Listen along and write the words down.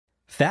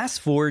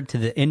Fast forward to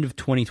the end of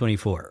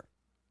 2024.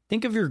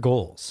 Think of your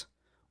goals.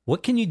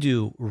 What can you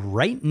do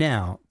right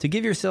now to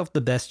give yourself the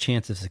best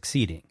chance of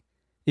succeeding?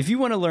 If you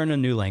want to learn a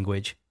new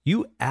language,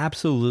 you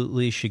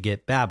absolutely should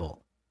get Babbel.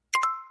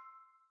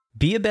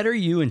 Be a better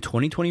you in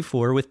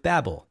 2024 with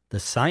Babbel, the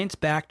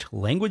science-backed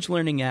language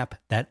learning app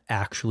that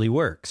actually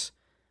works.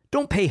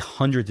 Don't pay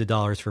hundreds of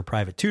dollars for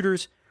private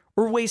tutors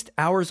or waste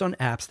hours on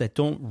apps that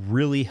don't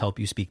really help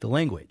you speak the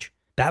language.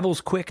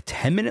 Babbel's quick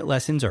 10-minute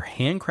lessons are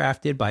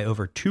handcrafted by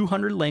over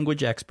 200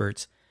 language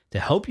experts to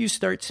help you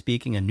start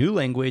speaking a new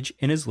language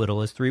in as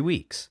little as 3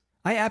 weeks.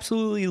 I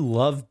absolutely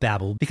love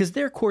Babbel because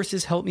their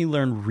courses help me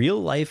learn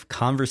real-life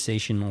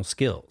conversational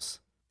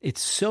skills.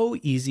 It's so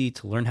easy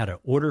to learn how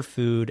to order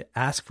food,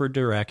 ask for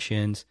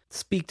directions,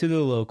 speak to the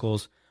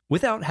locals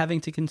without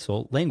having to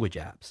consult language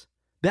apps.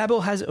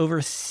 Babbel has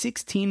over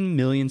 16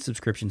 million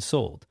subscriptions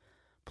sold.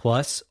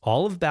 Plus,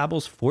 all of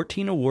Babbel's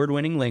 14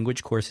 award-winning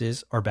language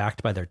courses are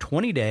backed by their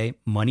 20-day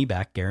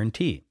money-back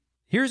guarantee.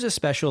 Here's a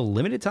special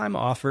limited-time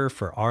offer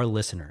for our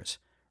listeners.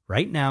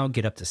 Right now,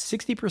 get up to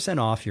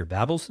 60% off your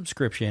Babbel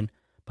subscription,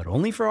 but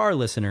only for our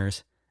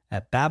listeners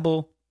at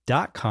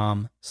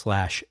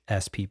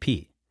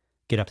babbel.com/SPP.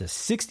 Get up to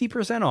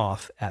 60%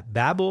 off at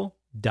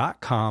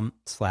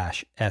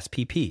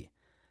babbel.com/SPP.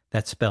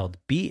 That's spelled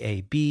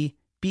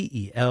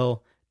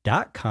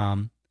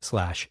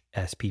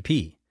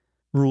BABBEL.com/SPP.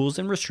 Rules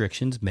and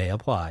restrictions may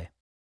apply.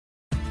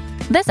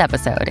 This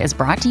episode is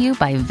brought to you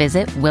by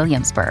Visit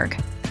Williamsburg.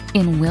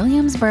 In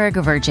Williamsburg,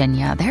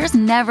 Virginia, there's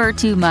never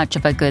too much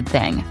of a good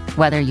thing.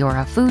 Whether you're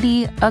a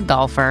foodie, a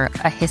golfer,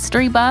 a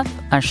history buff,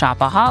 a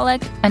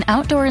shopaholic, an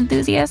outdoor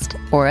enthusiast,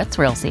 or a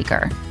thrill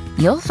seeker,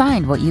 you'll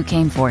find what you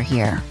came for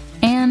here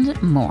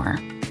and more.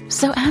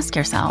 So ask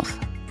yourself,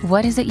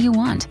 what is it you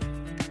want?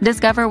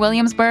 Discover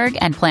Williamsburg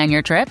and plan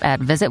your trip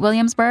at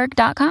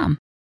visitwilliamsburg.com.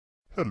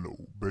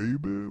 Hello,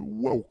 baby.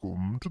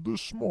 Welcome to the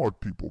Smart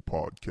People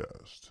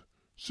Podcast.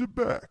 Sit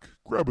back,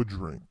 grab a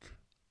drink,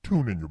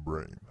 tune in your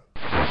brain.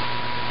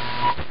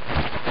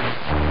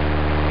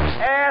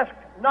 Ask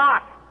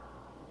not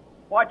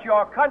what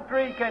your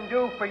country can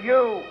do for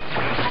you.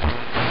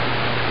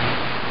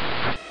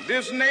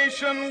 This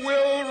nation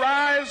will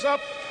rise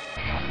up.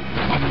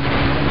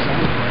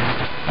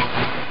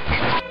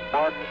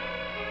 One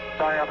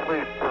giant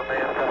leap for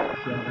mankind.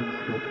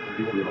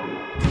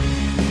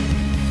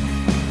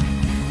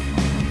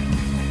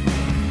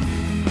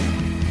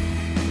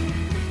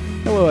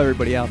 Hello,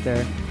 everybody out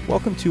there.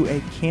 Welcome to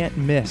a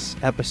can't-miss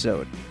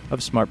episode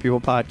of Smart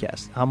People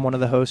Podcast. I'm one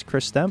of the hosts,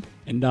 Chris Stemp.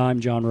 And I'm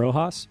John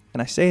Rojas.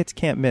 And I say it's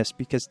can't miss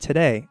because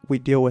today we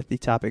deal with the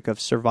topic of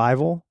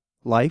survival,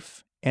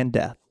 life, and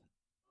death.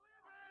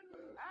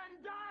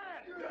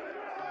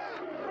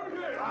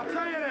 I'll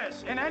tell you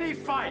this, in any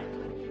fight,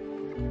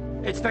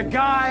 it's the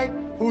guy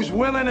who's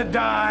willing to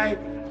die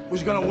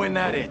who's going to win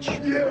that itch.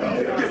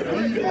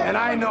 And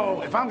I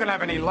know if I'm going to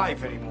have any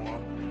life anymore,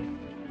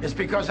 it's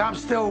because I'm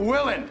still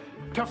willing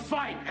to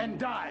fight and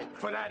die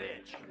for that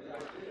itch.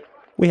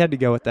 We had to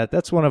go with that.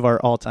 That's one of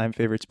our all-time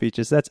favorite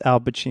speeches. That's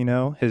Al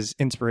Pacino, his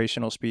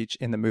inspirational speech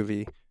in the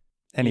movie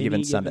Any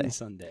Given Sunday.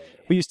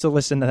 We used to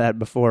listen to that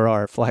before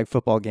our flag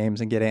football games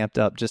and get amped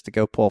up just to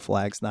go pull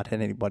flags, not hit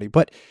anybody.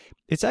 But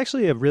it's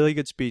actually a really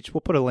good speech.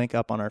 We'll put a link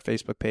up on our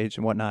Facebook page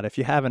and whatnot. If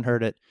you haven't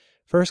heard it,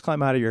 first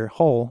climb out of your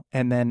hole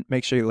and then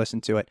make sure you listen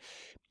to it.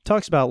 It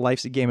talks about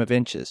life's a game of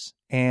inches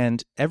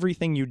and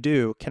everything you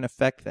do can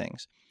affect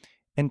things.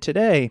 And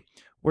today,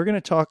 we're going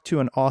to talk to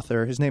an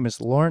author. His name is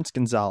Lawrence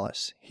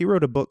Gonzales. He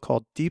wrote a book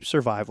called Deep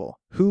Survival: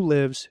 Who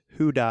Lives,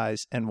 Who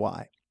Dies, and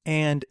Why.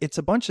 And it's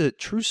a bunch of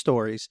true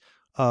stories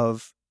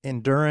of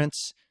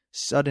endurance,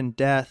 sudden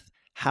death,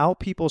 how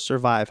people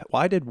survive.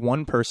 Why did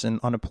one person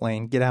on a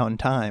plane get out in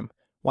time?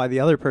 Why the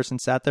other person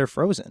sat there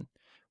frozen?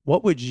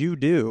 What would you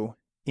do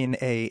in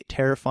a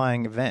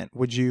terrifying event?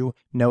 Would you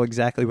know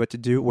exactly what to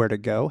do, where to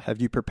go?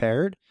 Have you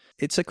prepared?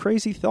 It's a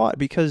crazy thought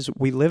because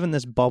we live in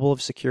this bubble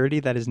of security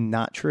that is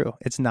not true.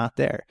 It's not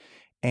there.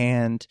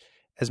 And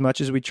as much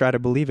as we try to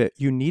believe it,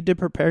 you need to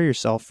prepare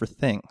yourself for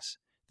things.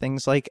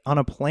 Things like on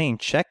a plane,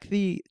 check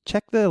the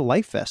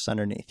life vests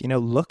underneath.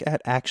 Look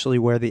at actually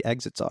where the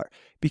exits are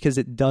because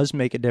it does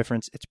make a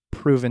difference. It's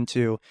proven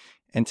to.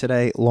 And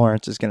today,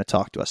 Lawrence is going to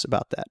talk to us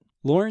about that.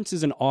 Lawrence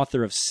is an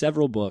author of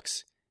several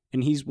books,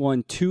 and he's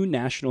won 2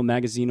 National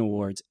Magazine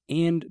Awards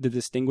and the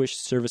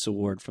Distinguished Service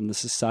Award from the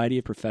Society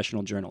of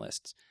Professional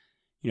Journalists.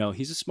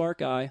 He's a smart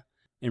guy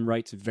and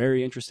writes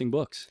very interesting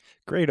books.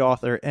 Great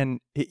author,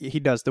 and he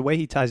does. The way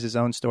he ties his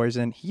own stories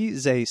in,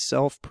 he's a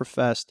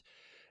self-professed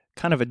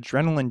kind of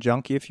adrenaline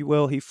junkie, if you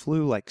will. He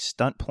flew like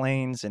stunt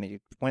planes, and he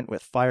went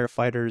with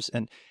firefighters,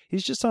 and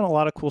he's just done a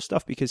lot of cool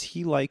stuff because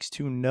he likes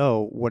to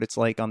know what it's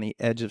like on the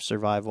edge of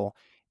survival.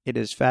 It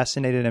has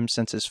fascinated him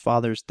since his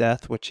father's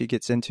death, which he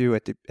gets into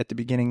at the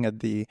beginning of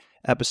the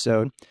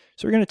episode.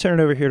 So we're going to turn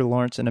it over here to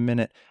Lawrence in a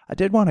minute. I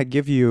did want to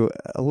give you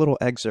a little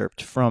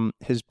excerpt from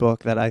his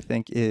book that I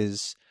think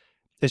is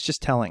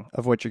just telling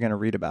of what you're going to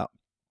read about.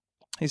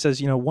 He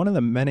says, one of the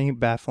many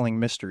baffling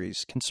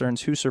mysteries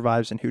concerns who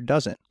survives and who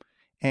doesn't.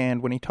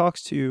 And when he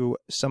talks to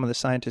some of the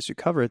scientists who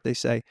cover it, they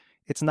say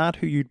it's not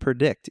who you'd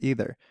predict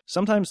either.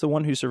 Sometimes the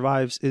one who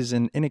survives is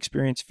an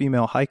inexperienced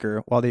female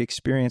hiker, while the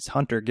experienced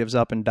hunter gives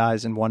up and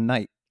dies in one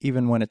night,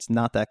 even when it's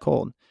not that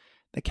cold.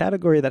 The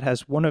category that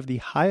has one of the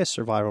highest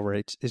survival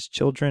rates is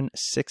children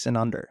 6 and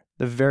under,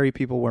 the very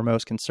people we're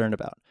most concerned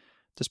about.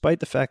 Despite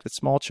the fact that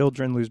small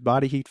children lose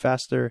body heat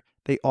faster,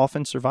 they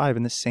often survive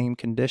in the same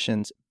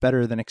conditions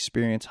better than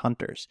experienced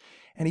hunters.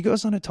 And he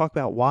goes on to talk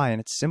about why, and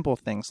it's simple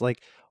things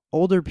like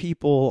older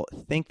people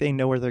think they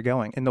know where they're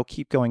going and they'll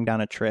keep going down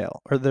a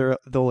trail, or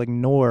they'll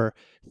ignore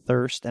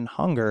thirst and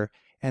hunger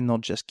and they'll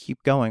just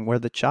keep going, where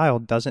the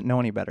child doesn't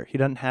know any better. He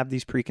doesn't have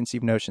these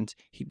preconceived notions.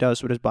 He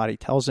does what his body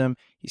tells him.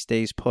 He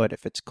stays put.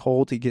 If it's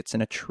cold, he gets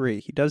in a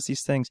tree. He does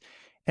these things.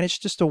 And it's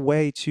just a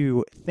way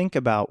to think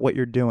about what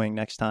you're doing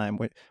next time,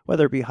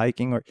 whether it be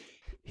hiking or...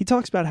 He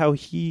talks about how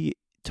he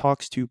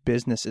talks to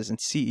businesses and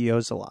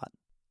CEOs a lot.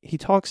 He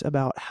talks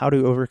about how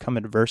to overcome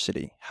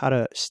adversity, how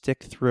to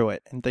stick through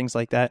it, and things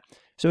like that.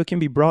 So it can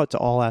be brought to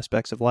all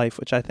aspects of life,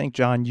 which I think,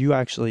 John, you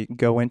actually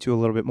go into a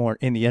little bit more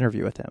in the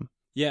interview with him.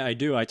 Yeah, I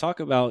do. I talk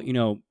about,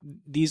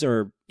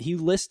 he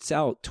lists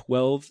out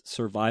 12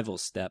 survival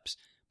steps,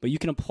 but you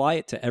can apply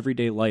it to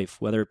everyday life,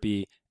 whether it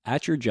be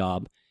at your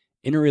job,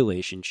 in a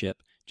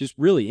relationship, just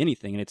really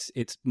anything. And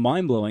it's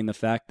mind-blowing the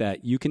fact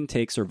that you can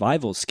take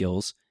survival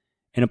skills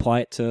and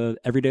apply it to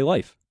everyday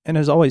life. And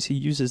as always, he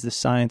uses the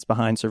science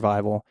behind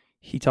survival.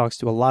 He talks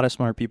to a lot of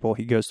smart people.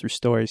 He goes through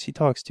stories. He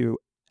talks to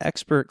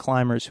expert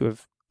climbers who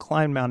have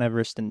climbed Mount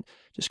Everest and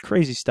just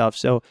crazy stuff.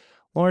 So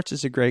Lawrence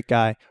is a great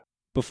guy.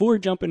 Before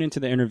jumping into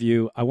the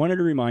interview, I wanted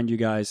to remind you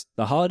guys,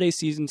 the holiday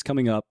season's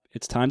coming up.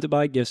 It's time to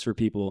buy gifts for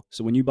people.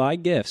 So when you buy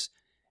gifts,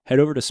 head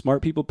over to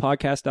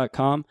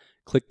smartpeoplepodcast.com,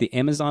 click the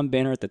Amazon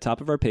banner at the top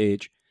of our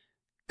page,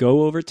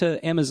 go over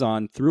to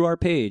Amazon through our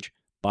page,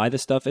 buy the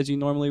stuff as you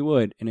normally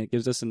would, and it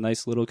gives us a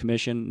nice little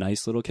commission,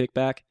 nice little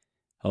kickback,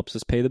 helps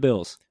us pay the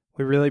bills.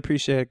 We really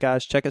appreciate it,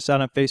 guys. Check us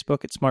out on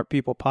Facebook at Smart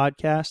People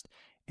Podcast,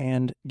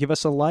 and give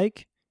us a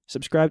like,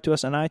 subscribe to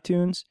us on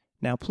iTunes.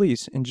 Now,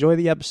 please enjoy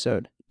the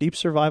episode, Deep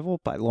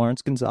Survival by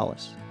Lawrence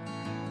Gonzales.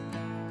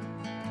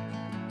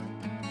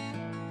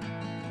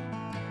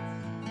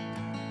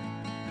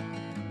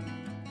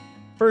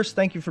 First,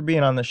 thank you for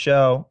being on the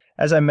show.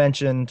 As I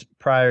mentioned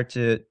prior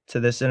to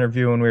this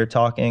interview when we were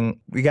talking,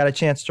 we got a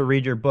chance to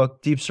read your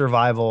book, Deep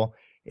Survival.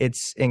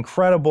 It's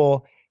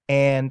incredible.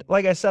 And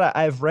like I said,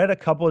 I've read a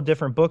couple of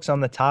different books on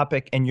the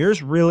topic, and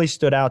yours really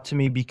stood out to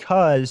me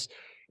because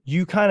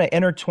you kind of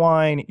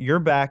intertwine your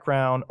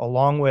background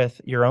along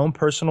with your own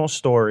personal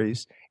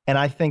stories. And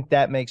I think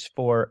that makes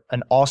for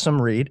an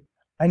awesome read.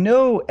 I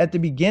know at the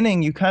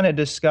beginning you kind of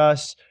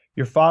discuss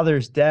your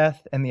father's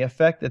death and the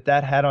effect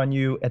that had on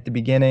you at the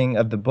beginning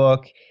of the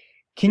book.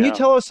 Can you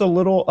tell us a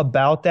little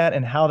about that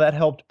and how that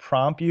helped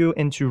prompt you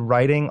into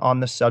writing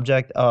on the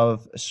subject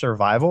of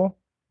survival?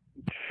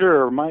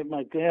 Sure. My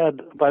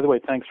dad, by the way,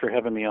 thanks for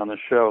having me on the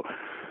show.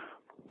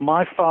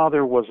 My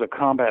father was a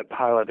combat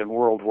pilot in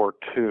World War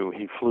II.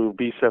 He flew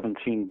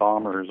B-17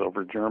 bombers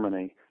over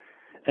Germany,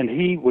 and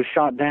he was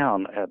shot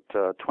down at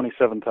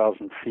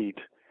 27,000 feet,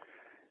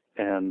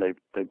 and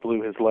they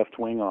blew his left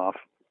wing off,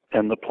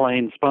 and the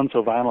plane spun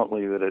so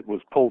violently that it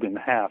was pulled in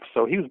half.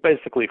 So he was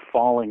basically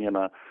falling in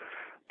a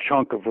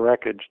chunk of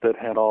wreckage that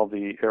had all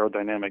the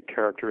aerodynamic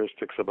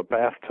characteristics of a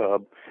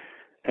bathtub,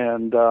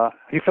 and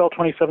he fell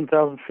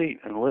 27,000 feet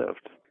and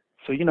lived.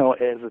 So,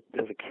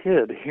 as a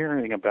kid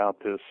hearing about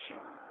this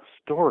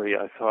story,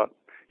 I thought,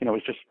 it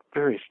was just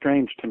very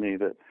strange to me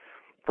that,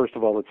 first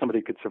of all, that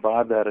somebody could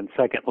survive that, and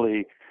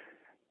secondly,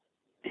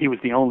 he was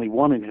the only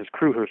one in his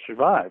crew who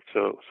survived.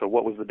 So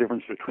what was the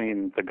difference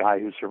between the guy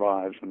who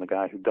survives and the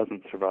guy who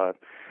doesn't survive?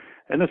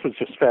 And this was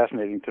just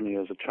fascinating to me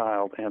as a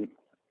child, and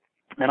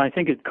I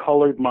think it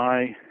colored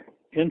my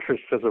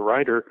interests as a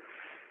writer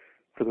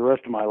for the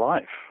rest of my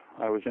life.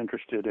 I was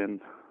interested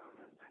in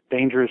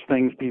dangerous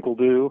things people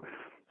do,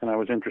 and I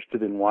was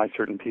interested in why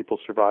certain people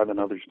survive and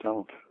others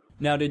don't.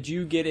 Now, did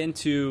you get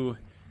into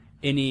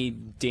any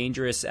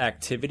dangerous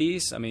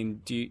activities? I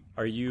mean,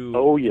 are you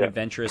an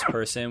adventurous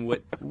person?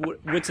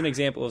 What's an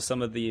example of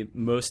some of the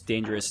most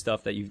dangerous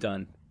stuff that you've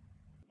done?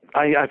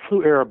 I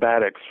flew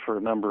aerobatics for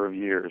a number of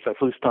years. I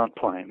flew stunt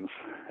planes,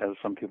 as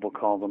some people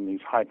call them,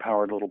 these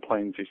high-powered little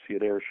planes you see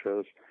at air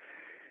shows.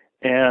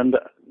 And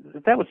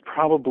that was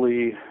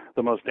probably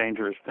the most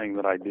dangerous thing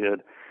that I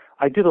did.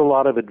 I did a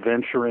lot of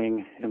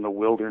adventuring in the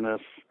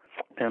wilderness,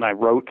 and I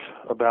wrote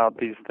about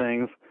these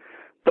things.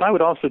 But I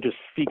would also just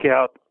seek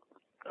out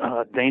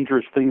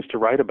dangerous things to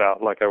write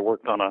about. Like I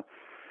worked on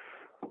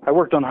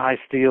high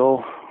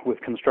steel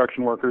with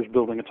construction workers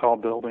building a tall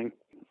building,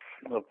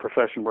 a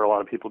profession where a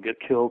lot of people get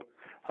killed.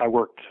 I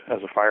worked as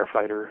a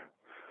firefighter.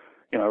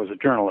 I was a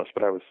journalist,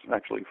 but I was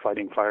actually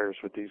fighting fires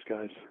with these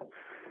guys.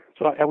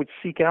 So I would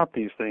seek out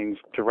these things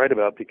to write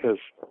about because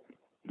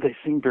they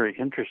seemed very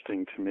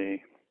interesting to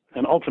me.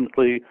 And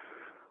ultimately,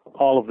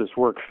 all of this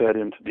work fed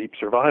into Deep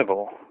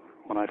Survival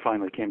when I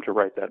finally came to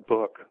write that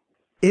book.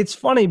 It's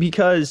funny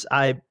because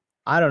I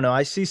don't know,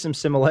 I see some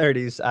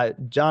similarities.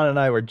 John and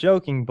I were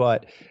joking,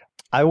 but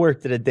I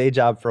worked at a day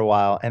job for a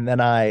while, and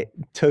then I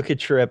took a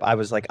trip. I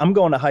was like, I'm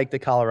going to hike the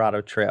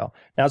Colorado Trail.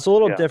 Now, it's a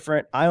little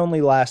different. I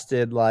only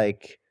lasted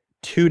like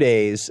 2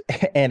 days,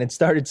 and it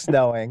started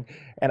snowing,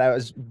 and I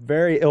was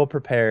very ill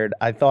prepared.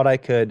 I thought I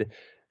could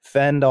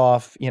fend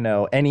off,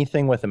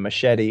 anything with a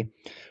machete.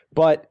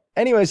 But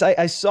anyways,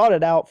 I sought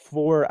it out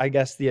for, I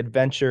guess, the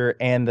adventure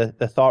and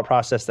the thought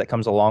process that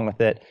comes along with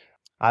it.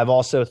 I've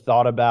also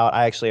thought about,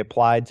 I actually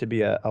applied to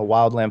be a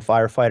wildland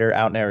firefighter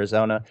out in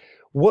Arizona.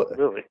 What?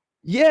 Really?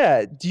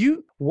 Yeah.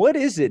 What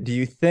is it, do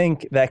you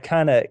think, that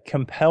kind of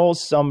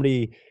compels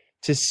somebody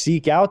to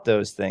seek out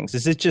those things?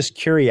 Is it just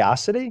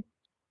curiosity?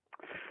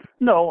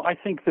 No, I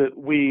think that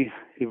we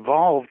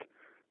evolved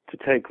to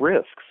take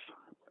risks.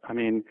 I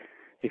mean,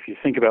 if you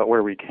think about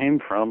where we came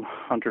from,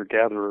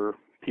 hunter-gatherer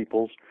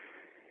peoples,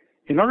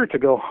 in order to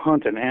go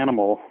hunt an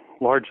animal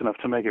large enough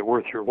to make it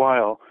worth your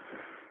while,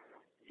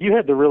 you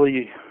had to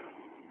really,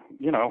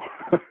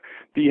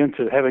 be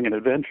into having an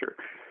adventure.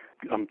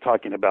 I'm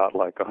talking about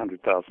like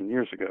 100,000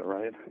 years ago,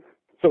 right?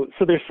 So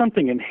there's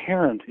something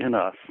inherent in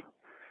us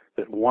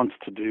that wants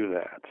to do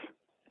that.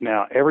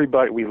 Now,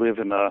 we live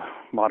in a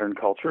modern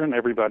culture, and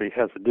everybody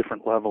has a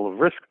different level of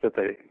risk that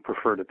they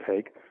prefer to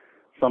take.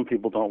 Some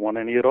people don't want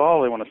any at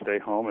all. They want to stay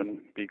home and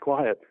be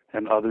quiet,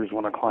 and others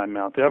want to climb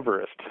Mount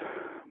Everest.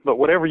 But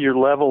whatever your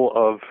level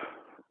of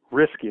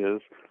risk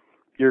is,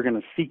 you're going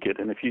to seek it.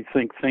 And if you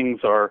think things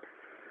are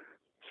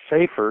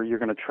safer, you're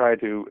going to try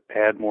to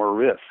add more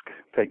risk,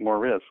 take more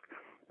risk.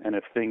 And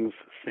if things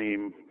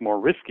seem more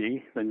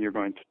risky, then you're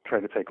going to try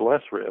to take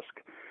less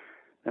risk.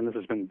 And this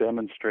has been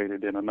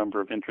demonstrated in a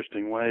number of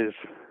interesting ways.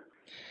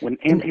 When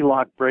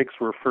anti-lock brakes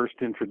were first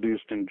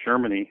introduced in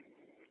Germany,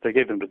 they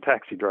gave them to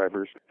taxi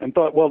drivers and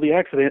thought, well, the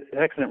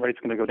accident rate's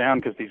going to go down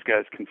because these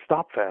guys can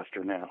stop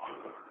faster now.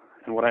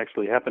 And what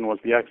actually happened was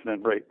the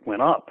accident rate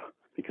went up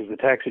because the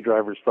taxi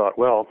drivers thought,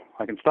 well,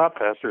 I can stop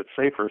faster, it's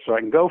safer, so I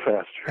can go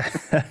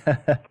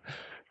faster.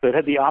 So it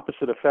had the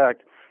opposite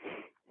effect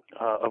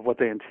of what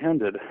they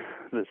intended.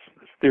 This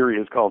theory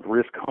is called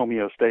risk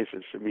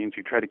homeostasis. It means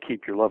you try to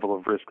keep your level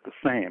of risk the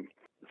same.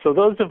 So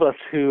those of us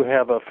who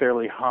have a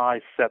fairly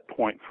high set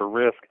point for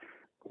risk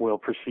will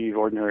perceive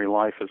ordinary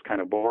life as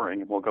kind of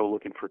boring, and we'll go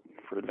looking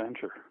for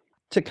adventure.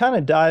 To kind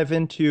of dive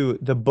into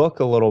the book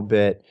a little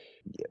bit,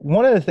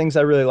 one of the things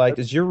I really liked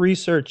is your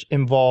research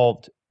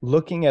involved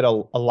looking at a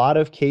lot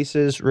of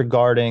cases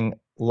regarding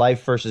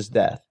life versus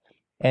death.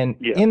 And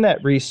in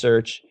that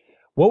research,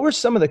 what were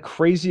some of the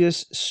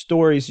craziest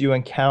stories you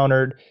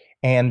encountered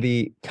and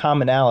the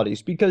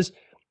commonalities? Because,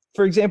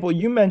 for example,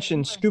 you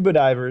mentioned scuba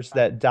divers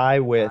that die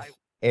with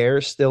air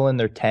still in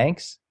their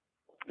tanks.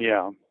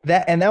 Yeah.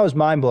 That was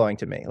mind-blowing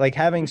to me. Like,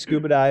 having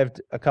scuba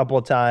dived a couple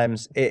of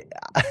times,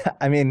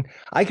 I mean,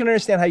 I can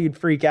understand how you'd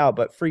freak out,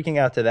 but freaking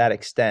out to that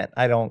extent,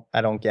 I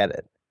don't get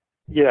it.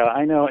 Yeah,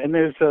 I know. And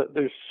there's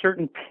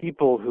certain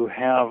people who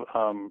have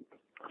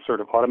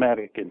sort of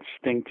automatic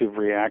instinctive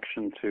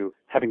reaction to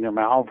having their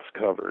mouths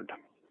covered,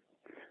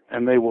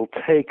 and they will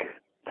take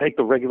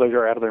the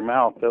regulator out of their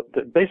mouth.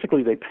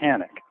 Basically, they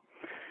panic,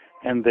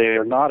 and they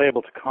are not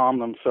able to calm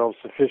themselves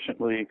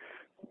sufficiently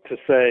to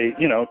say,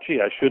 gee,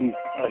 I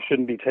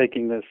shouldn't be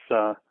taking this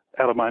out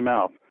of my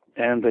mouth,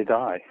 and they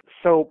die.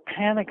 So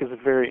panic is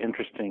a very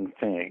interesting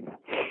thing,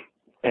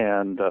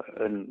 and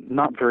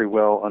not very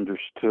well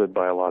understood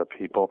by a lot of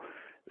people.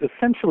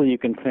 Essentially, you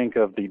can think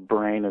of the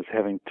brain as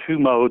having two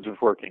modes of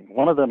working.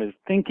 One of them is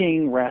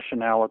thinking,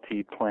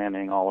 rationality,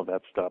 planning, all of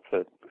that stuff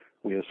that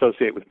we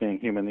associate with being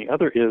human. The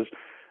other is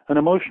an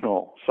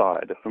emotional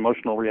side, an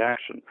emotional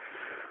reaction,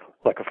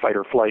 like a fight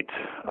or flight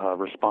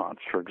response,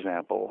 for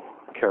example,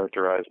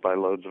 characterized by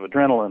loads of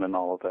adrenaline and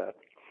all of that.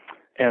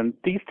 And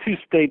these two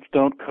states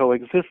don't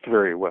coexist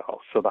very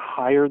well. So the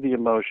higher the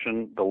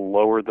emotion, the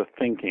lower the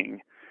thinking.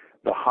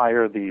 The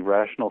higher the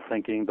rational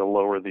thinking, the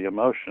lower the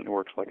emotion. It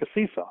works like a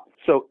seesaw.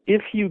 So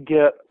if you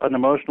get an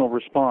emotional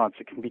response,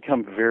 it can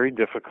become very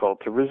difficult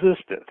to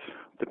resist it,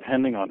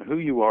 depending on who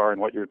you are and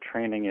what your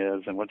training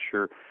is and what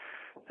your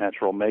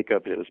natural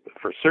makeup is. But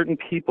for certain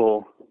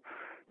people,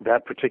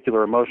 that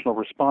particular emotional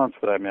response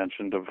that I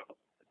mentioned of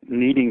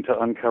needing to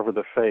uncover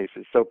the face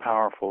is so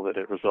powerful that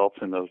it results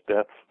in those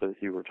deaths that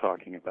you were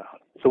talking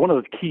about. So one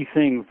of the key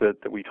things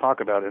that we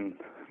talk about in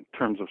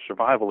terms of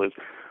survival is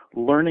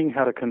learning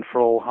how to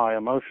control high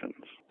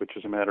emotions, which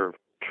is a matter of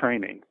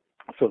training,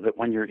 so that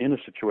when you're in a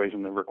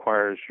situation that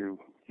requires you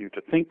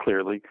to think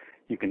clearly,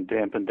 you can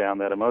dampen down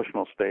that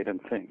emotional state and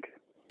think.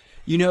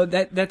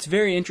 That's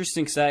very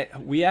interesting, because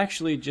we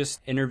actually just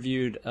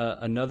interviewed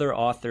another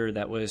author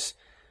that was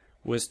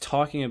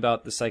talking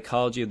about the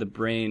psychology of the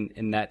brain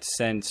in that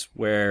sense,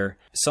 where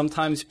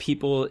sometimes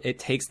it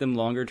takes them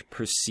longer to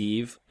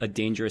perceive a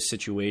dangerous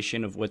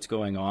situation of what's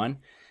going on.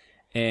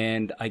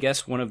 And I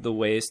guess one of the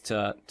ways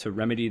to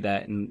remedy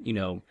that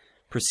and,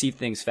 perceive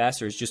things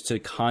faster is just to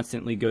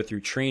constantly go through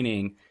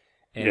training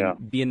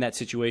and be in that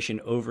situation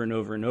over and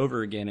over and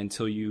over again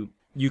until you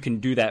can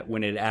do that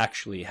when it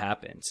actually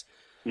happens.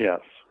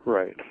 Yes,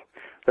 right.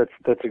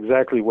 That's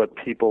exactly what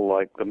people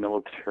like the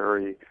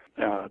military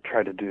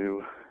try to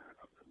do.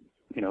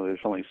 There's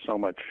only so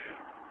much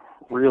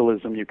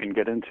realism you can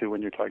get into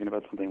when you're talking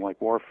about something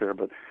like warfare,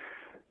 but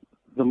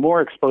the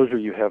more exposure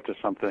you have to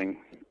something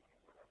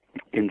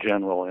in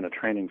general in a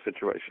training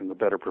situation, the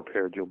better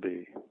prepared you'll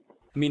be.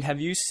 I mean, have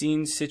you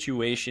seen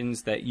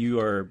situations that you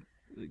are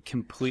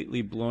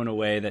completely blown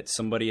away that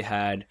somebody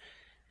had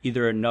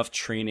either enough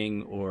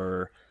training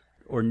or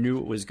knew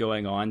what was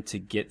going on to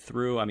get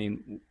through? I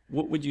mean,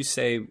 what would you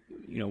say,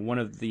 one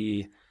of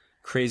the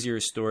crazier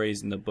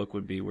stories in the book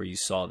would be where you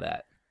saw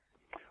that?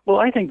 Well,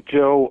 I think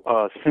Joe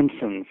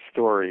Simpson's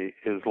story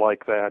is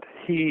like that.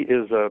 He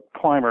is a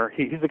climber.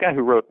 He's the guy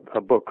who wrote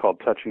a book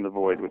called Touching the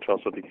Void, which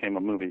also became a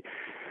movie.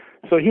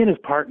 So he and his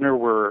partner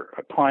were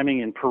climbing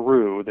in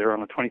Peru. They're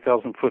on a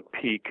 20,000-foot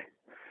peak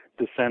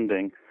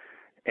descending,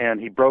 and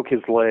he broke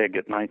his leg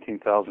at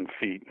 19,000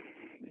 feet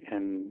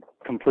in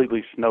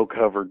completely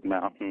snow-covered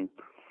mountain,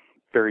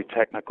 very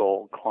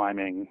technical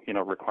climbing,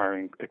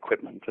 requiring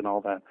equipment and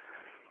all that.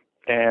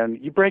 And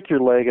you break your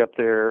leg up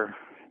there,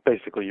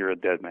 basically you're a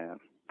dead man.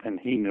 And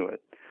he knew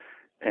it.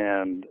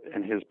 And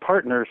his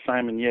partner,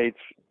 Simon Yates,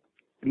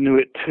 knew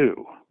it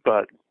too,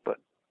 but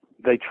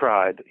they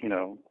tried,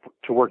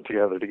 to work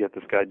together to get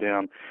this guy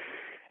down.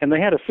 And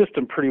they had a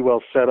system pretty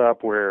well set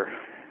up where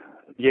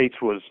Yates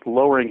was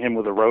lowering him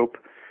with a rope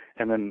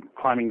and then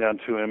climbing down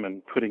to him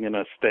and putting in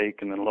a stake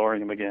and then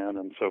lowering him again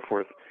and so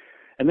forth.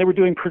 And they were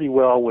doing pretty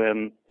well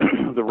when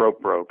the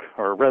rope broke,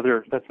 or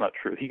rather, that's not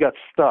true. He got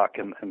stuck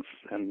and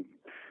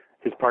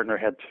his partner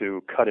had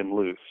to cut him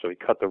loose, so he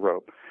cut the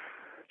rope.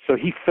 So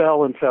he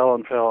fell and fell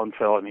and fell and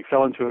fell, and he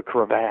fell into a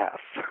crevasse,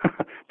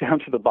 down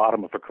to the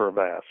bottom of a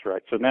crevasse,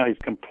 right? So now he's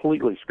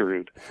completely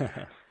screwed.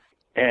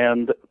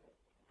 And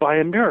by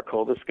a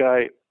miracle, this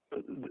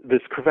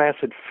crevasse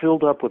had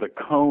filled up with a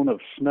cone of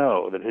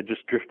snow that had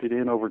just drifted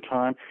in over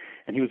time,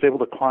 and he was able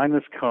to climb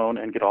this cone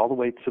and get all the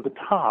way to the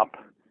top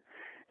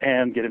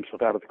and get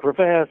himself out of the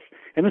crevasse.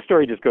 And the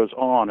story just goes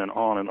on and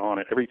on and on.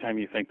 And every time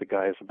you think the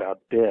guy is about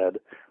dead,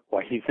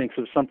 why, he thinks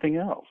of something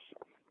else.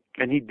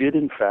 And he did,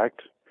 in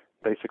fact,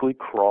 basically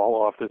crawl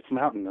off this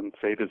mountain and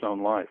save his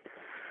own life.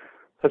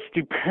 A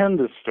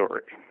stupendous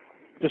story,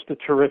 just a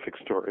terrific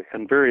story,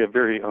 and very,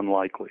 very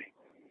unlikely.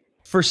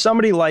 For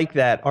somebody like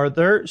that, are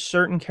there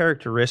certain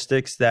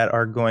characteristics that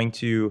are going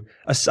to,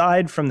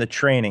 aside from the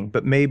training,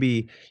 but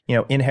maybe,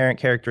 inherent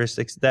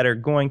characteristics that are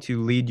going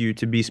to lead you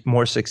to be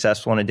more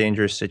successful in a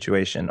dangerous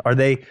situation? Are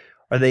they,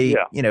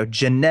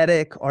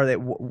 genetic? Are they,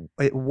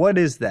 what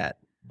is that?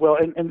 Well,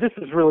 and this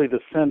is really the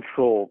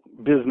central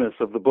business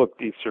of the book,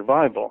 Deep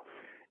Survival,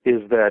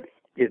 is that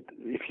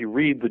if you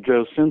read the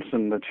Joe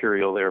Simpson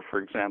material there, for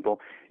example,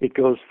 it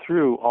goes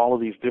through all of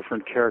these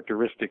different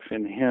characteristics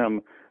in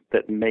him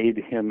that made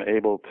him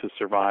able to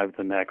survive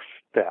the next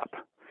step.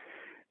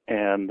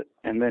 And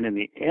then in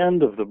the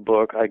end of the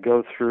book, I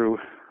go through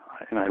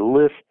and I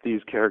list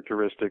these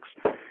characteristics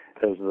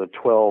as the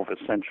 12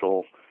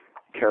 essential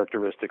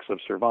characteristics of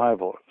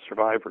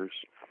survivors,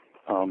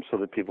 so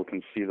that people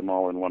can see them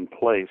all in one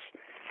place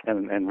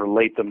and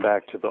relate them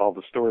back to all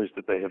the stories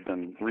that they have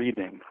been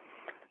reading.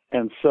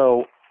 And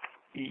so,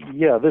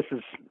 yeah, this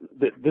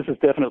is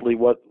definitely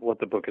what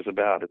the book is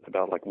about. It's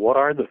about, what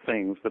are the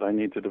things that I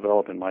need to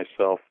develop in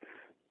myself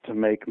to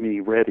make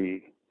me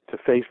ready to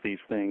face these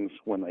things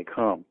when they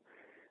come.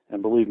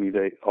 And believe me,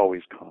 they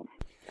always come.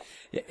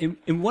 Yeah,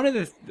 and one of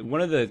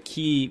the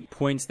key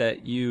points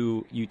that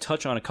you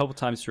touch on a couple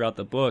times throughout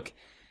the book,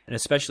 and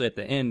especially at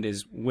the end,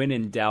 is when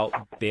in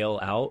doubt, bail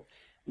out.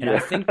 And yeah. I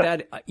think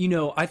that,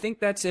 I think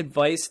that's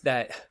advice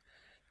that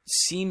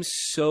seems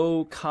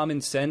so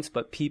common sense,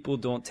 but people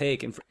don't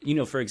take. And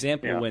for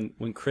example,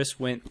 when Chris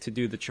went to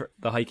do the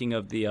hiking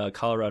of the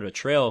Colorado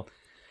Trail,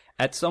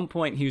 at some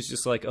point he was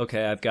just like,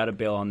 okay, I've got to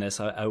bail on this.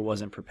 I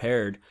wasn't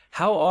prepared.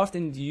 How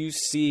often do you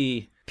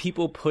see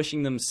people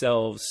pushing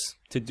themselves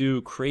to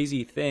do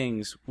crazy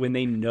things when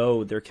they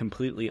know they're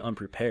completely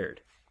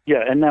unprepared?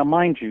 Yeah, and now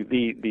mind you,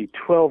 the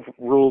 12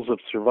 rules of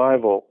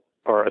survival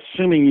are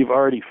assuming you've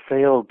already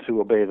failed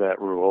to obey that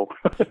rule.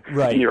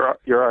 Right. You're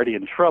already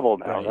in trouble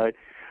now, right?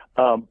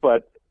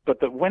 But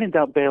the when in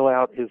doubt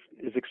bailout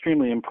is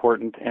extremely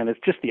important, and it's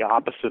just the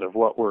opposite of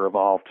what we're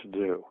evolved to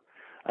do.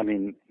 I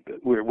mean,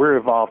 we're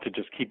evolved to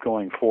just keep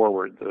going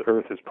forward. The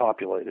Earth is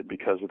populated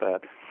because of that.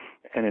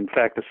 And in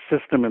fact, the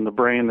system in the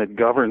brain that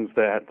governs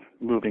that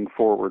moving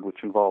forward, which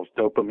involves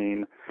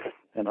dopamine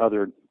and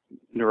other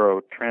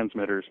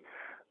neurotransmitters,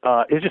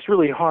 is just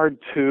really hard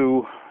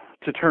to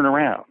turn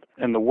around.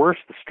 And the worse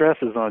the stress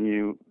is on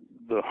you,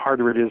 the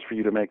harder it is for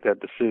you to make that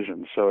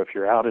decision. So if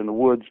you're out in the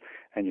woods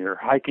and you're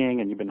hiking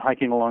and you've been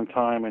hiking a long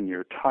time and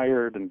you're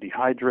tired and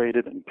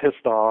dehydrated and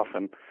pissed off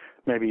and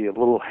maybe a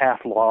little half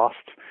lost,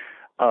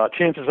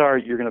 chances are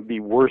you're going to be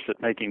worse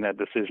at making that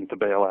decision to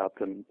bail out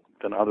than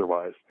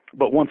otherwise.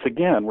 But once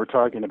again, we're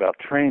talking about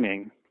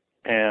training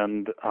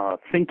and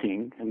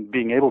thinking and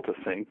being able to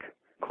think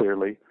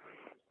clearly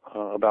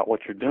about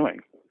what you're doing.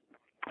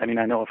 I mean,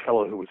 I know a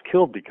fellow who was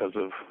killed because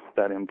of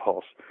that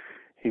impulse.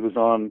 He was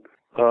on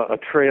a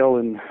trail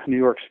in New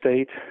York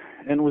State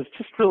and was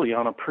just really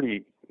on a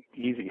pretty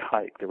easy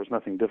hike. There was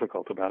nothing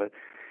difficult about it.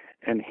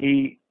 And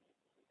he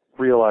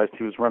realized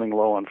he was running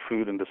low on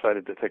food and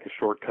decided to take a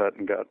shortcut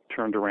and got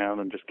turned around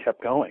and just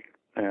kept going.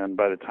 And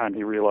by the time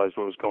he realized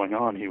what was going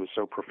on, he was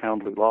so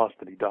profoundly lost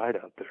that he died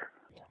out there.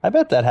 I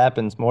bet that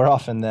happens more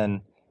often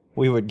than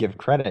we would give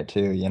credit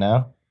to, you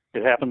know?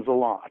 It happens a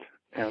lot.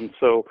 And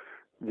so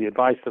the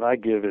advice that I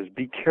give is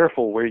be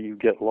careful where you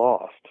get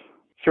lost.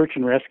 Search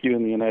and rescue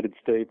in the United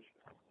States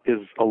is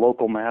a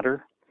local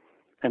matter.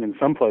 And in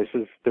some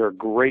places, there are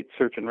great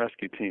search and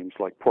rescue teams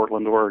like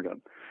Portland,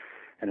 Oregon.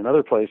 And in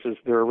other places,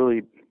 there are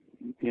really,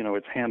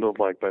 it's handled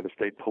like by the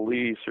state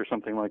police or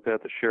something like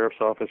that, the sheriff's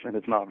office, and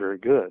it's not very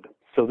good.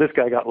 So this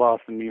guy got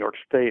lost in New York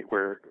State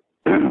where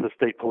the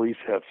state police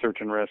have search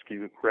and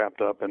rescue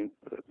wrapped up and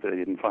they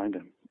didn't find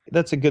him.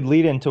 That's a good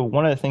lead into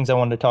one of the things I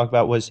wanted to talk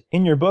about was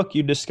in your book,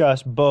 you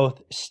discuss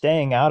both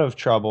staying out of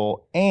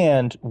trouble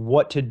and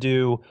what to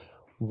do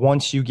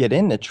once you get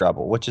into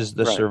trouble, which is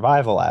the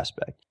survival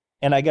aspect.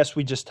 And I guess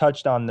we just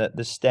touched on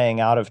the staying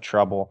out of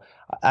trouble.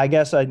 I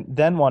guess I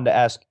then wanted to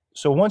ask,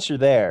 so once you're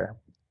there,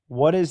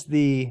 what have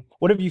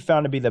you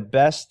found to be the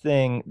best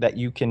thing that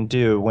you can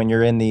do when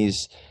you're in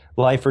these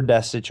life or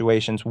death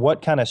situations?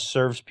 What kind of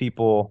serves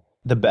people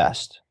the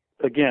best?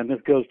 Again, this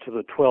goes to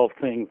the 12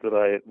 things that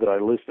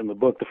I list in the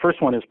book. The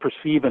first one is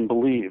perceive and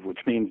believe, which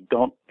means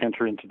don't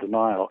enter into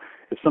denial.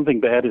 If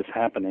something bad is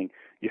happening,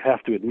 you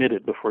have to admit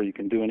it before you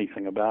can do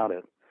anything about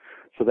it.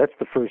 So that's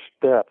the first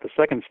step. The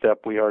second step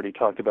we already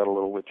talked about a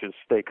little, which is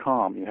stay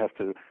calm. You have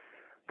to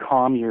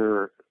calm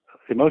your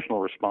emotional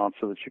response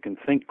so that you can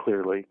think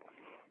clearly.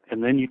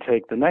 And then you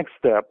take the next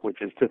step,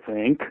 which is to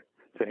think,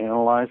 to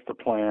analyze, to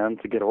plan,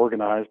 to get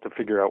organized, to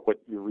figure out what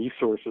your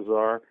resources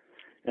are,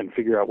 and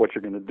figure out what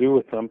you're going to do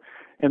with them.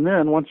 And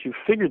then once you've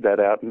figured that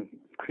out and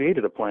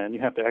created a plan, you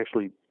have to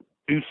actually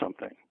do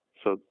something.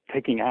 So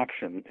taking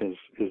action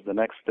is the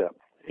next step.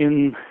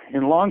 In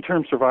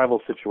long-term survival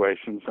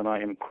situations, and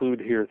I include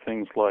here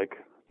things like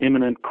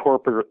imminent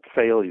corporate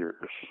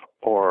failures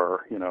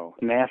or,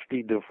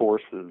 nasty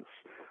divorces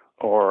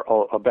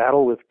or a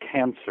battle with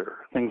cancer,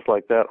 things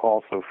like that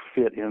also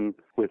fit in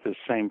with this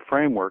same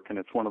framework, and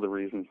it's one of the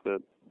reasons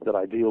that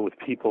I deal with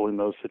people in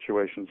those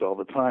situations all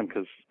the time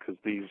because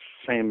these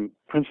same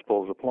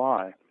principles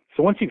apply.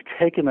 So once you've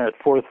taken that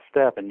fourth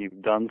step and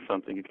you've done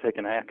something, you've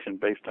taken action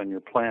based on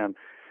your plan,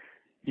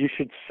 you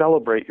should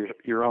celebrate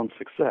your own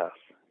success.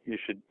 You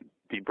should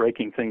be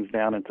breaking things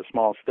down into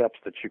small steps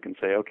that you can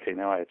say, okay,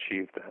 now I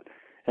achieved that.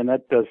 And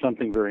that does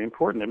something very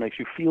important. It makes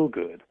you feel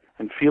good.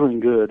 And feeling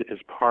good is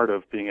part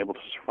of being able to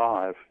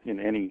survive in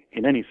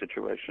any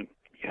situation.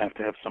 You have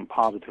to have some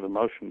positive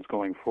emotions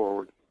going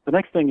forward. The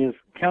next thing is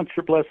count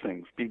your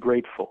blessings. Be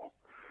grateful.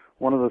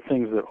 One of the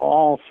things that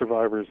all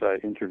survivors I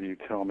interview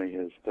tell me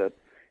is that,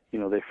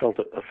 they felt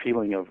a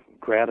feeling of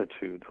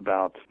gratitude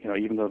about,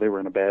 even though they were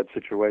in a bad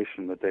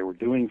situation, that they were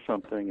doing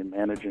something and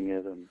managing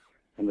it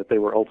and that they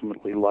were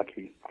ultimately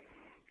lucky.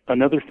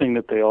 Another thing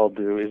that they all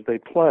do is they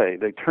play.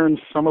 They turn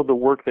some of the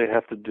work they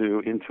have to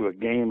do into a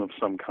game of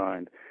some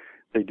kind.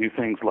 They do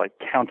things like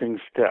counting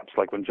steps,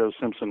 like when Joe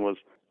Simpson was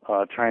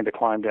trying to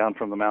climb down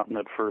from the mountain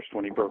at first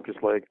when he broke his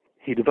leg.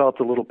 He developed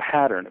a little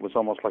pattern. It was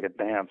almost like a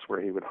dance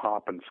where he would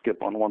hop and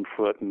skip on one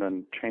foot and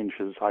then change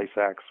his ice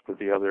axe with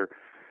the other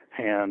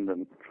hand.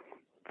 And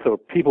so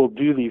people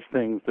do these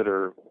things that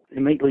are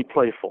innately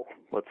playful,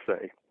 let's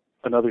say.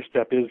 Another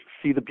step is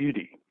see the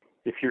beauty.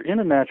 If you're in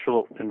a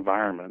natural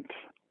environment,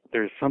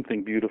 there's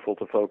something beautiful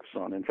to focus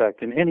on. In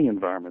fact, in any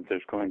environment,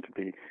 there's going to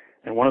be.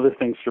 And one of the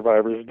things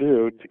survivors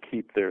do to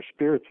keep their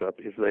spirits up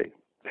is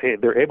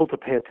they're able to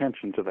pay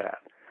attention to that.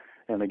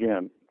 And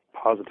again,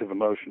 positive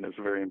emotion is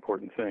a very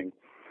important thing.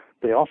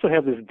 They also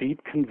have this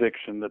deep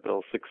conviction that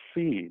they'll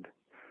succeed.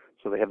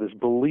 So they have this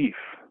belief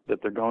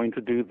that they're going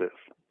to do this.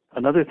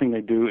 Another thing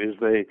they do is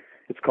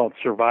it's called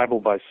survival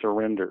by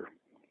surrender.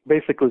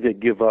 Basically, they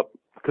give up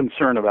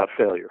concern about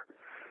failure.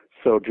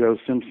 So Joe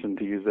Simpson,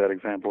 to use that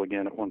example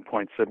again, at one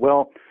point said,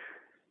 well,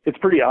 it's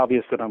pretty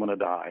obvious that I'm going to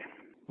die,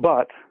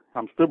 but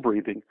I'm still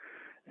breathing,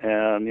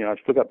 and, I've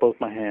still got both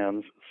my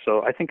hands,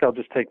 so I think I'll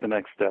just take the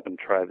next step and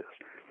try this.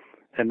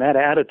 And that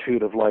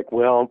attitude of like,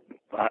 well,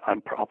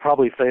 I'll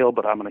probably fail,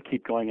 but I'm going to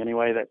keep going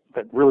anyway,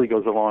 that really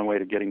goes a long way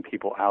to getting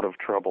people out of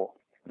trouble.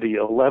 The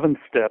 11th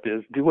step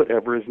is do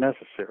whatever is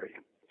necessary.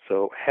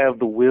 So have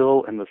the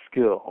will and the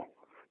skill.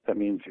 That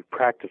means you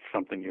practice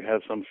something, you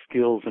have some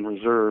skills in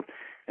reserve,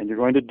 and you're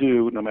going to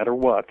do, no matter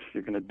what,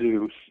 you're going to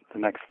do the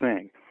next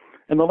thing.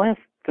 And the last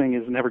thing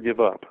is never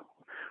give up.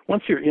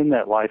 Once you're in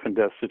that life and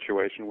death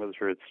situation,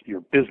 whether it's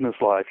your business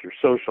life, your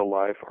social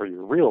life, or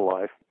your real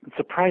life, it's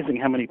surprising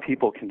how many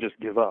people can just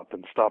give up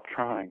and stop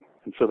trying.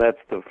 And so that's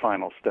the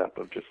final step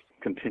of just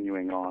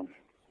continuing on.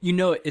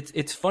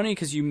 It's funny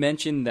because you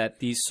mentioned that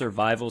these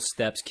survival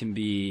steps can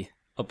be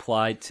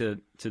applied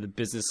to the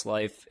business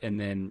life and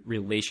then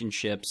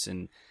relationships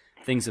and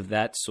things of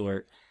that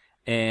sort.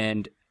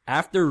 And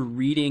after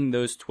reading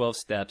those 12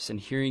 steps and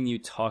hearing you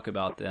talk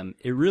about them,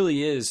 it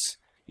really is,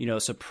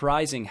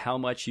 surprising how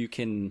much you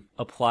can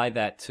apply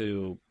that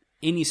to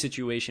any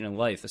situation in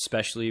life,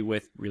 especially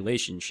with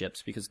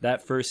relationships, because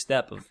that first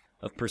step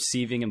of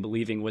perceiving and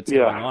believing what's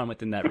going on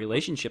within that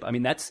relationship, I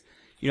mean, that's,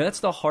 That's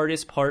the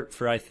hardest part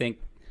for, I think,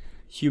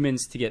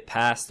 humans to get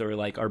past, or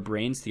like our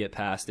brains to get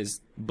past, is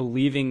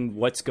believing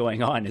what's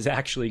going on is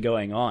actually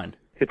going on.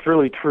 It's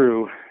really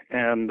true.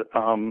 And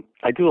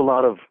I do a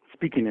lot of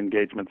speaking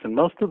engagements, and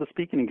most of the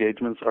speaking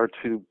engagements are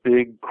to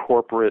big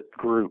corporate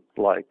groups,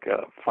 like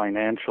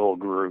financial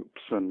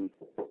groups and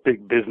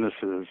big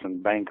businesses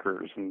and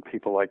bankers and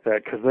people like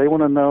that, because they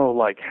want to know,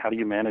 like, how do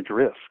you manage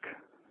risk?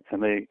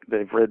 And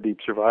they've read Deep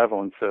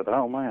Survival and said,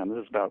 oh man,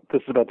 this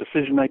is about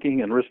decision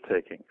making and risk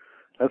taking.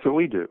 That's what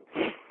we do.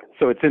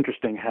 So it's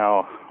interesting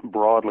how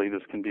broadly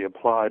this can be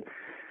applied.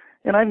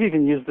 And I've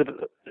even used it,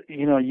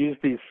 used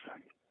these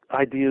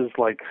ideas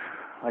like,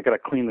 I got to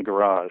clean the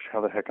garage. How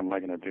the heck am I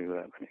going to do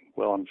that? I mean,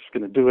 well, I'm just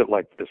going to do it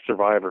like the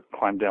survivor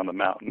climbed down the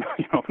mountain.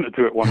 I'm going to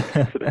do it one piece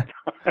at a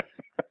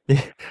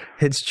time.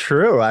 It's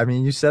true. I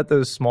mean, you set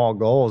those small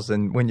goals,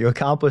 and when you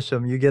accomplish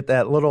them, you get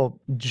that little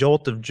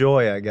jolt of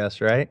joy, I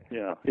guess, right?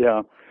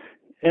 Yeah.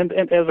 And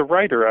as a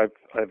writer,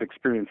 I've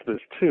experienced this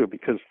too,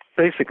 because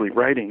basically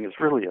writing is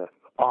really a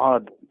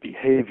odd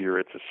behavior.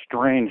 It's a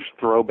strange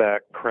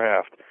throwback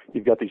craft.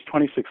 You've got these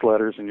 26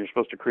 letters, and you're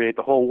supposed to create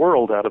the whole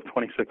world out of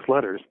 26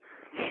 letters.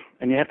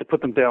 And you have to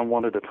put them down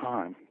one at a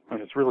time. I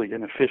mean, it's really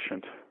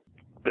inefficient.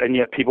 And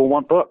yet people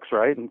want books,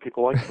 right? And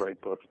people like to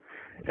write books.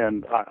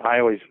 And I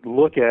always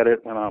look at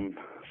it when I'm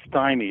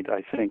stymied.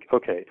 I think,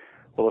 okay,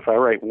 well, if I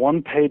write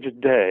 1 page a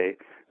day,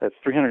 that's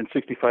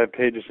 365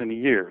 pages in a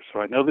year.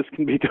 So I know this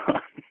can be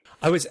done.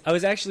 I was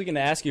actually going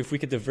to ask you if we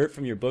could divert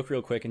from your book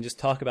real quick and just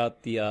talk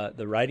about the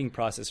writing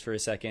process for a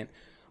second.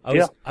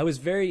 I was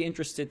very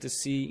interested to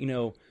see,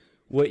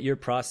 what your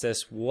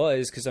process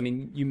was, because I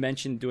mean, you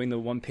mentioned doing the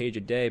 1 page a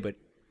day, but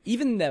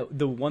even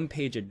the 1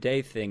 page a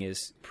day thing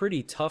is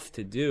pretty tough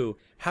to do.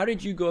 How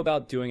did you go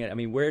about doing it? I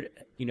mean,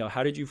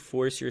 how did you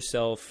force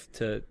yourself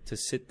to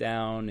sit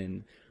down,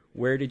 and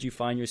where did you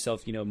find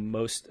yourself,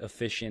 most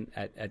efficient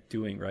at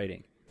doing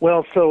writing?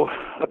 Well, so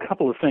a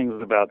couple of things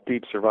about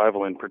Deep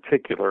Survival in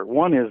particular.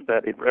 One is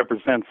that it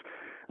represents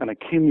an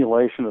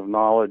accumulation of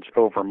knowledge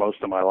over most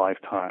of my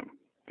lifetime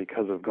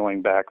because of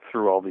going back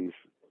through all these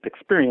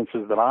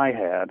experiences that I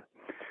had.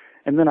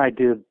 And then I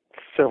did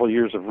several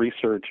years of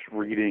research,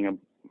 reading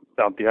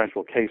about the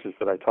actual cases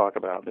that I talk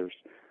about. There's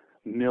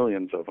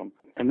millions of them.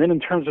 And then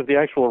in terms of the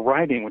actual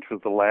writing, which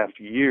was the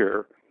last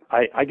year,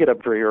 I get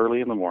up very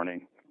early in the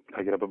morning.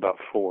 I get up about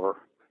 4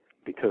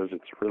 because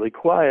it's really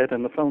quiet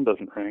and the phone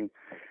doesn't ring.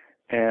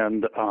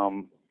 And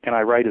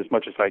I write as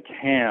much as I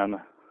can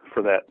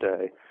for that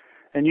day.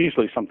 And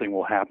usually something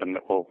will happen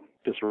that will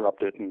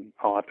disrupt it, and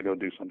I'll have to go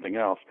do something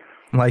else.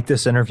 Like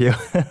this interview.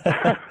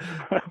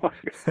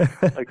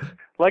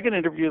 like an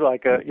interview,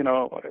 like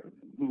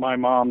my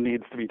mom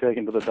needs to be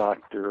taken to the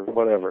doctor or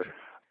whatever.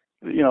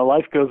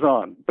 Life goes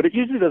on. But it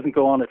usually doesn't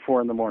go on at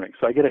 4 a.m,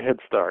 so I get a head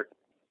start.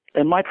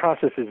 And my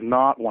process is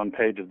not 1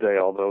 page a day,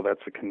 although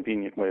that's a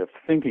convenient way of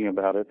thinking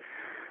about it.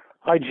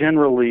 I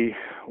generally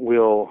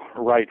will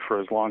write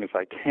for as long as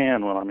I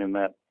can when I'm in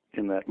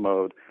that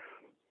mode.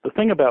 The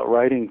thing about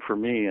writing for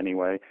me,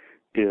 anyway,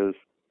 is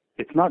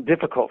it's not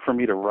difficult for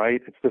me to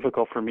write. It's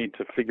difficult for me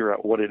to figure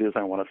out what it is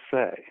I want to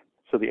say.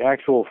 So the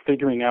actual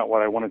figuring out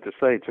what I wanted to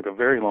say took a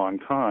very long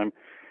time.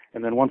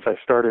 And then once I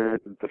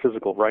started the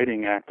physical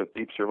writing act of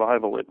Deep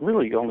Survival, it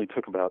really only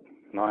took about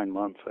 9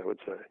 months, I would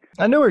say.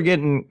 I know we're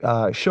getting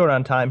short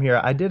on time here.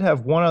 I did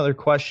have one other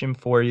question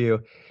for you.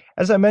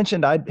 As I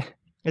mentioned,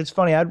 it's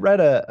funny. I'd read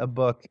a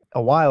book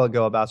a while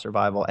ago about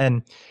survival,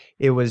 and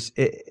it was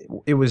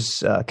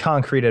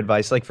concrete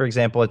advice. Like, for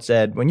example, it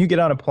said, when you get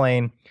on a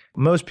plane,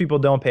 most people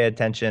don't pay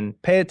attention.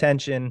 Pay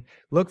attention,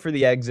 look for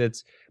the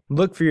exits,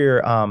 look for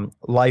your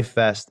life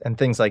vest and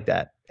things like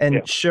that.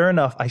 And Sure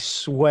enough, I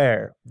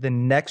swear, the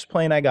next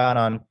plane I got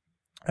on,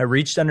 I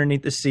reached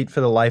underneath the seat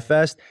for the life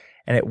vest,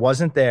 and it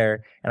wasn't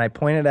there. And I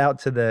pointed out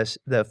to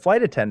the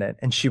flight attendant,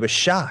 and she was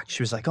shocked.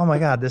 She was like, oh my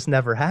God, this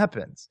never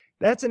happens.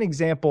 That's an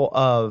example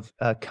of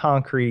a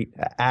concrete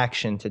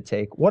action to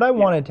take. What I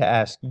wanted to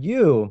ask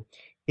you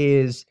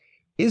is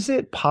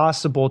it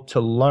possible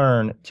to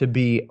learn to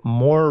be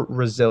more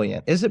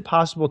resilient? Is it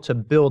possible to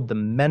build the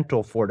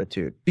mental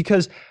fortitude?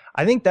 Because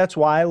I think that's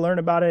why I learn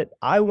about it.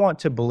 I want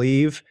to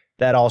believe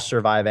that I'll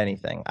survive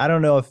anything. I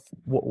don't know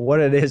what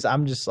it is.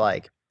 I'm just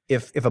like,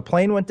 if a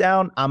plane went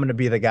down, I'm going to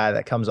be the guy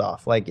that comes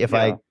off. Like if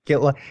I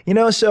get,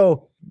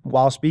 so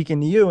while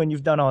speaking to you and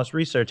you've done all this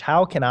research,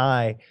 how can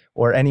I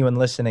or anyone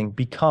listening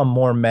become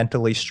more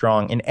mentally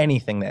strong in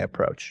anything they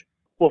approach?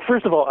 Well,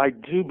 first of all, I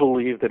do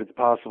believe that it's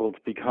possible to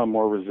become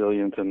more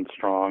resilient and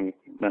strong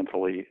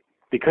mentally,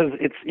 because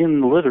it's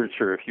in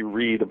literature. If you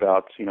read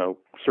about,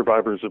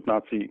 survivors of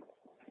Nazi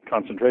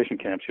concentration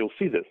camps, you'll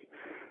see this.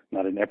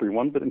 Not in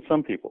everyone, but in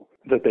some people,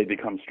 that they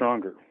become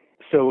stronger.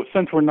 So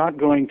since we're not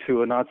going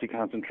to a Nazi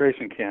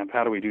concentration camp,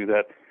 how do we do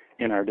that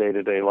in our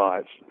day-to-day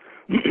lives?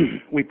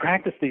 We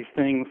practice these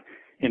things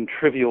in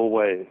trivial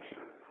ways.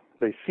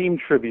 They seem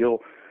trivial,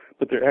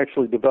 but they're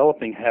actually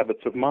developing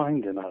habits of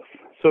mind in us.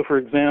 So, for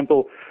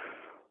example,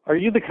 are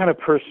you the kind of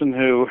person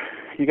who,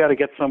 you got to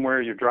get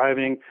somewhere, you're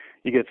driving,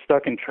 you get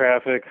stuck in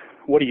traffic,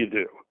 what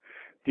do?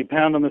 Do you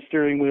pound on the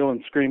steering wheel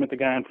and scream at the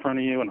guy in front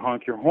of you and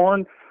honk your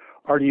horn?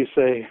 Or do you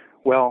say,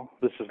 well,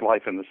 this is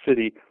life in the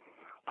city.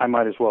 I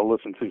might as well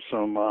listen to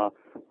some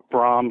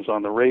Brahms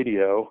on the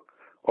radio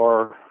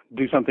or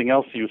do something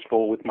else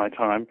useful with my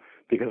time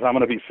because I'm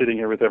going to be sitting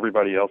here with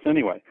everybody else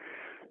anyway.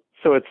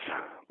 So it's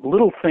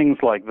little things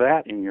like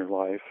that in your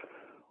life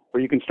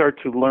where you can start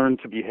to learn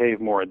to behave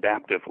more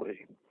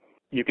adaptively.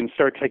 You can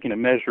start taking a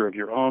measure of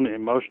your own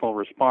emotional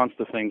response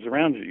to things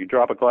around you. You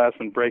drop a glass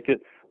and break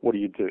it, what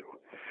do?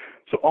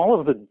 So all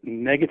of the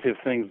negative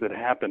things that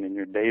happen in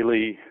your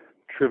daily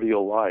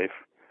trivial life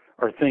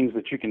are things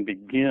that you can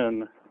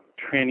begin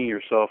training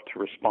yourself to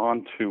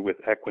respond to with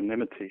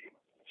equanimity.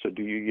 So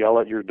do you yell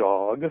at your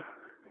dog?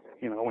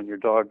 When your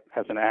dog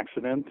has an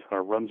accident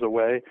or runs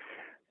away,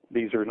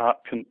 these are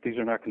not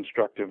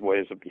constructive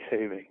ways of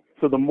behaving.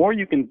 So the more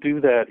you can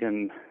do that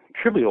in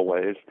trivial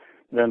ways,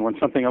 then when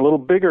something a little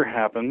bigger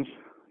happens,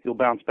 you'll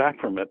bounce back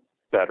from it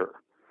better.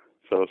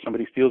 So if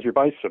somebody steals your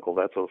bicycle,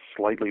 that's a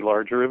slightly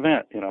larger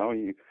event.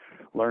 You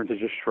learn to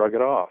just shrug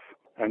it off,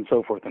 and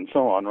so forth and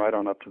so on, right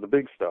on up to the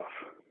big stuff.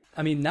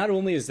 I mean, not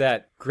only is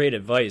that great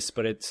advice,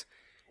 but it's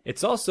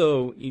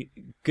also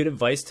good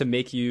advice to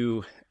make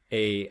you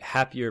a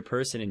happier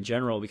person in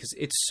general, because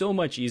it's so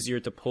much easier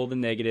to pull the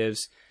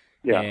negatives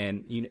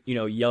and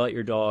yell at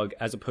your dog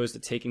as opposed to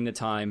taking the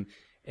time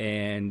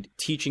and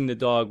teaching the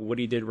dog what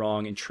he did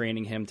wrong and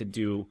training him to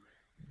do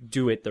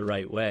it the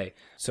right way.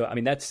 So, I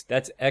mean, that's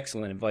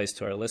excellent advice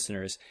to our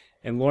listeners.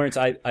 And Lawrence,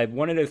 I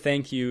wanted to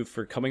thank you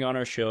for coming on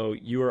our show.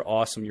 You are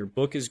awesome. Your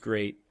book is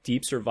great,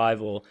 Deep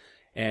Survival.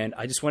 And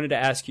I just wanted to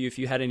ask you if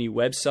you had any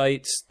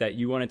websites that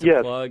you wanted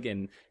to plug,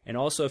 and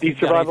also if you've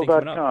got anything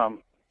coming up.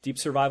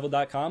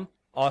 DeepSurvival.com.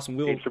 Awesome.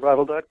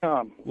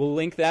 DeepSurvival.com. We'll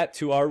link that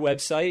to our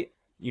website.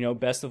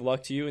 Best of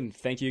luck to you, and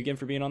thank you again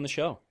for being on the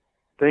show.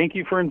 Thank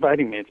you for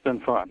inviting me. It's been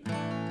fun.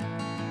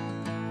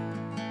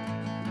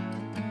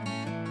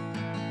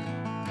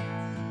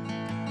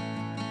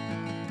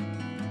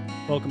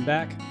 Welcome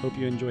back. Hope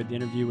you enjoyed the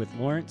interview with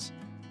Lawrence.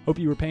 Hope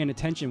you were paying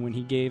attention when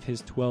he gave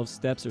his 12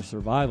 steps of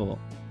survival.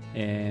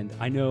 And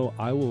I know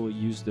I will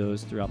use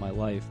those throughout my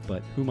life,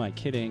 but who am I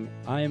kidding?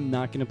 I am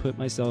not going to put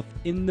myself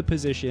in the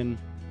position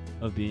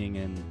of being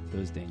in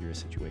those dangerous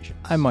situations.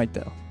 I might,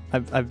 though.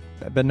 I've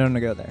been known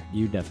to go there.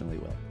 You definitely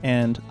will.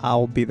 And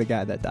I'll be the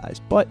guy that dies.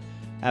 But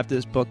after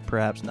this book,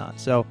 perhaps not.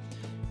 So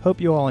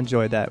hope you all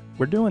enjoyed that.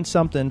 We're doing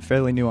something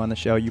fairly new on the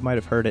show. You might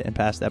have heard it in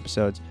past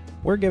episodes.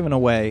 We're giving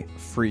away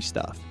free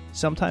stuff.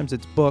 Sometimes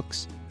it's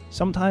books.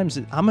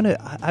 Sometimes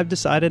I've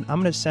decided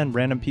I'm going to send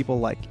random people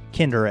like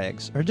Kinder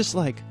Eggs or just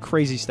like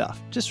crazy stuff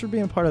just for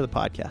being part of the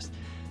podcast.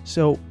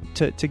 So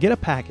to get a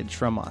package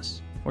from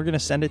us, we're going to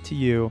send it to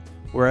you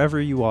wherever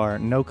you are,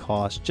 no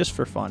cost, just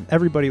for fun.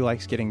 Everybody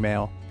likes getting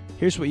mail.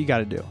 Here's what you got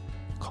to do.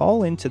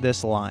 Call into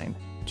this line,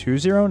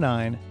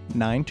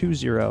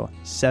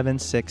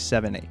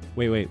 209-920-7678.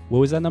 Wait. What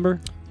was that number?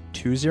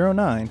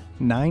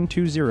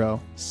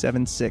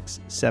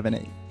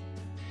 209-920-7678.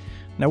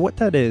 Now, what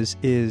that is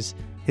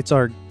it's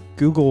our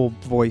Google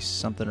Voice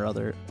something or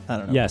other. I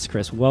don't know. Yes,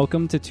 Chris.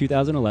 Welcome to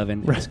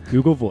 2011. It's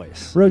Google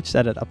Voice. Roach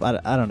set it up.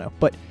 I don't know.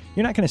 But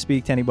you're not going to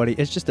speak to anybody.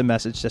 It's just a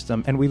message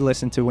system, and we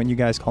listen to when you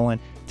guys call in.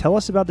 Tell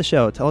us about the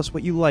show. Tell us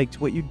what you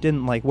liked, what you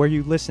didn't like, where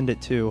you listened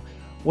it to,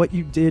 what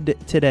you did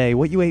today,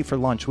 what you ate for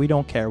lunch. We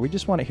don't care. We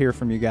just want to hear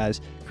from you guys,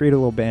 create a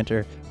little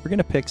banter. We're going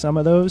to pick some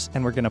of those,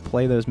 and we're going to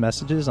play those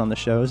messages on the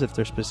shows if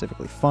they're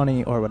specifically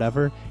funny or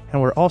whatever.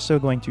 And we're also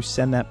going to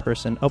send that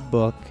person a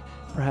book,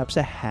 perhaps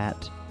a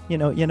hat, you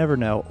never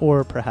know,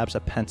 or perhaps a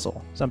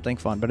pencil, something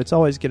fun. But it's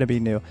always going to be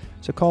new.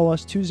 So call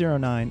us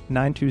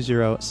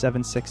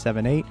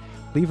 209-920-7678,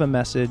 leave a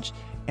message,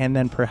 and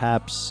then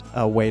perhaps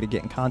a way to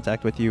get in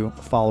contact with you,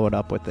 follow it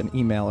up with an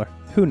email, or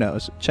who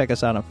knows. Check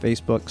us out on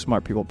Facebook,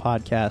 Smart People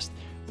Podcast.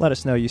 Let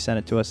us know you sent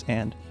it to us,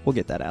 and we'll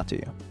get that out to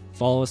you.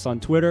 Follow us on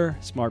Twitter,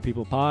 Smart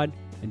People Pod,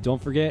 and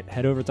don't forget,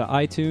 head over to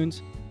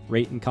iTunes,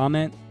 rate and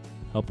comment,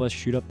 help us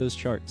shoot up those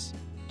charts.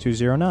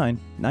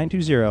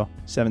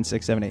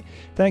 209-920-7678.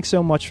 Thanks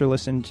so much for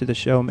listening to the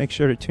show. Make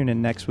sure to tune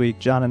in next week.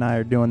 John and I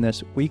are doing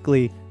this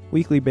weekly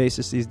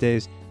basis these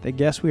days. The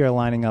guests we are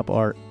lining up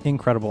are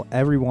incredible.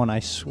 Everyone, I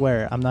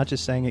swear, I'm not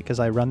just saying it because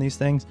I run these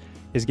things,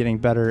 is getting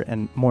better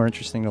and more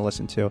interesting to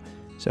listen to.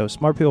 So,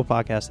 Smart People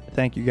Podcast,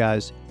 thank you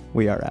guys.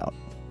 We are out.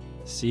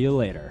 See you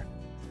later.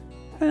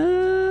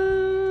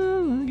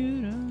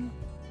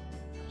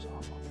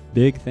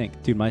 Big thing.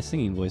 Dude, my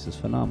singing voice is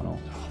phenomenal.